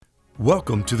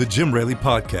Welcome to the Jim Raley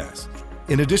Podcast.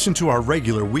 In addition to our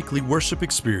regular weekly worship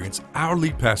experience, our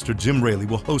lead pastor, Jim Raley,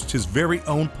 will host his very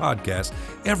own podcast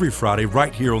every Friday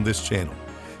right here on this channel.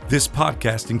 This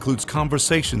podcast includes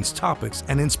conversations, topics,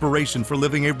 and inspiration for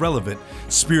living a relevant,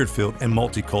 spirit-filled, and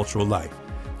multicultural life.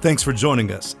 Thanks for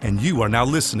joining us, and you are now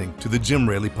listening to the Jim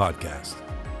Raley Podcast.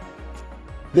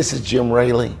 This is Jim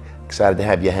Raley. Excited to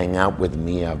have you hang out with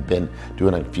me. I've been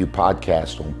doing a few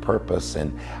podcasts on purpose,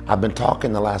 and I've been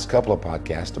talking the last couple of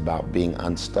podcasts about being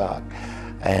unstuck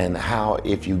and how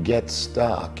if you get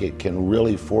stuck, it can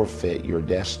really forfeit your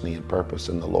destiny and purpose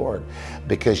in the Lord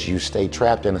because you stay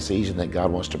trapped in a season that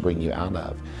God wants to bring you out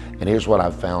of. And here's what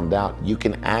I've found out. You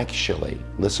can actually,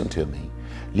 listen to me,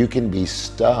 you can be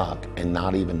stuck and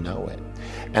not even know it.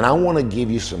 And I want to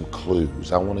give you some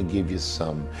clues. I want to give you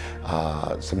some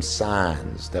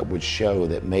signs that would show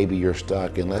that maybe you're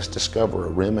stuck, and let's discover a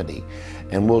remedy.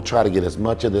 And we'll try to get as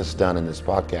much of this done in this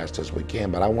podcast as we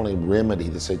can, but I want to remedy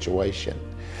the situation.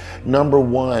 Number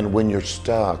one, when you're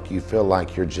stuck, you feel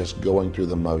like you're just going through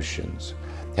the motions.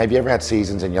 Have you ever had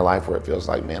seasons in your life where it feels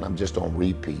like, man, I'm just on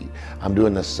repeat. I'm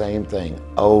doing the same thing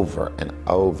over and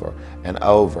over and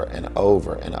over and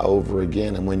over and over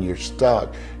again. And when you're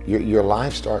stuck, your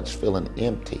life starts feeling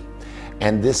empty.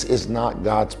 And this is not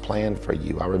God's plan for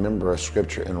you. I remember a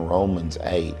scripture in Romans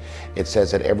 8. It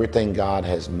says that everything God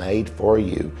has made for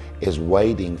you is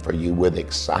waiting for you with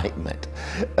excitement.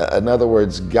 In other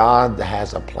words, God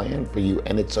has a plan for you,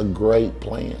 and it's a great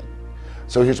plan.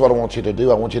 So here's what I want you to do.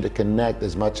 I want you to connect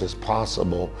as much as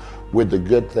possible with the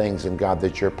good things in God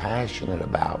that you're passionate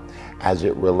about as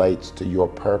it relates to your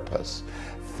purpose.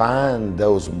 Find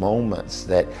those moments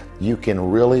that you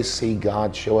can really see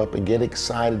God show up and get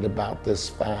excited about this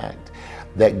fact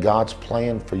that God's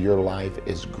plan for your life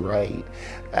is great.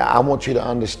 I want you to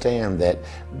understand that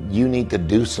you need to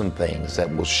do some things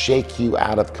that will shake you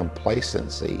out of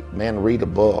complacency. Man, read a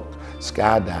book,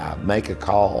 skydive, make a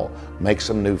call, make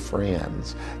some new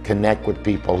friends, connect with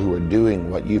people who are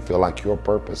doing what you feel like your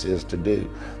purpose is to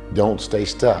do. Don't stay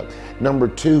stuck. Number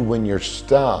two, when you're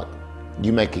stuck,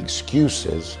 you make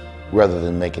excuses rather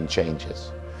than making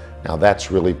changes. Now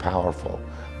that's really powerful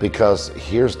because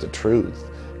here's the truth.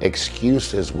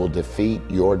 Excuses will defeat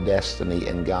your destiny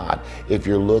in God. If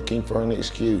you're looking for an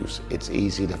excuse, it's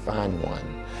easy to find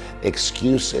one.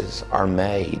 Excuses are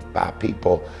made by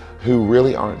people who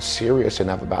really aren't serious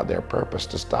enough about their purpose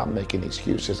to stop making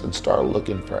excuses and start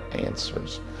looking for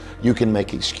answers. You can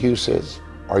make excuses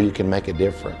or you can make a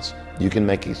difference. You can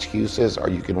make excuses or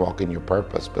you can walk in your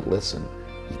purpose, but listen,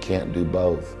 you can't do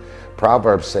both.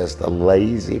 Proverbs says the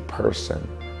lazy person,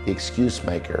 the excuse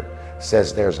maker,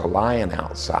 says there's a lion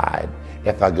outside.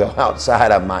 If I go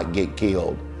outside, I might get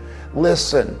killed.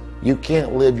 Listen, you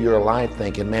can't live your life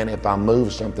thinking, man, if I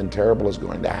move, something terrible is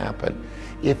going to happen.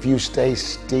 If you stay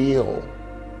still,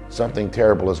 something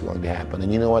terrible is going to happen.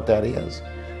 And you know what that is?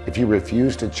 If you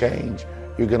refuse to change,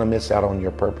 you're going to miss out on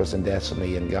your purpose and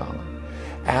destiny in God.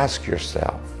 Ask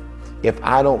yourself, if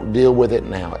I don't deal with it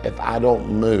now, if I don't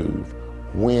move,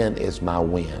 when is my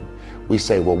win? We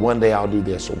say, well, one day I'll do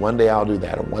this, or one day I'll do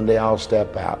that, or one day I'll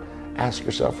step out. Ask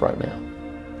yourself right now,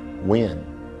 when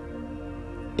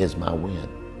is my win?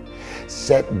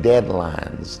 Set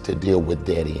deadlines to deal with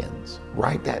dead ends.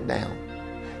 Write that down.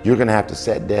 You're going to have to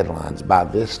set deadlines. By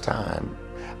this time,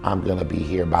 I'm going to be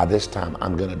here. By this time,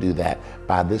 I'm going to do that.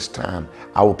 By this time,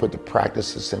 I will put the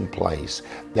practices in place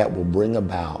that will bring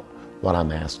about what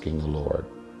I'm asking the Lord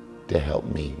to help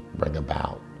me bring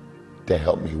about, to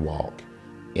help me walk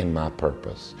in my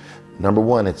purpose. Number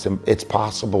one, it's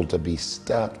possible to be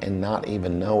stuck and not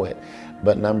even know it.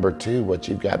 But number two, what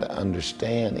you've got to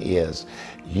understand is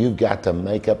you've got to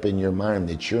make up in your mind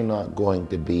that you're not going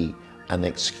to be an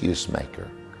excuse maker.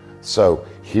 So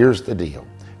here's the deal.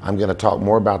 I'm going to talk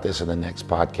more about this in the next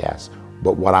podcast.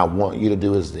 But what I want you to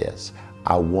do is this.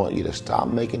 I want you to stop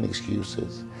making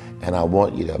excuses, and I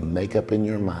want you to make up in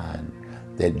your mind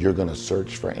that you're going to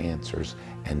search for answers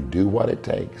and do what it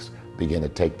takes. Begin to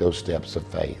take those steps of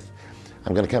faith.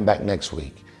 I'm going to come back next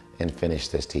week and finish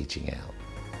this teaching out.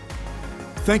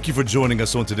 Thank you for joining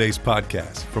us on today's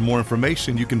podcast. For more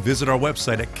information, you can visit our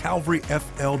website at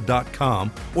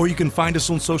calvaryfl.com, or you can find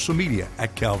us on social media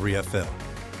at calvaryfl.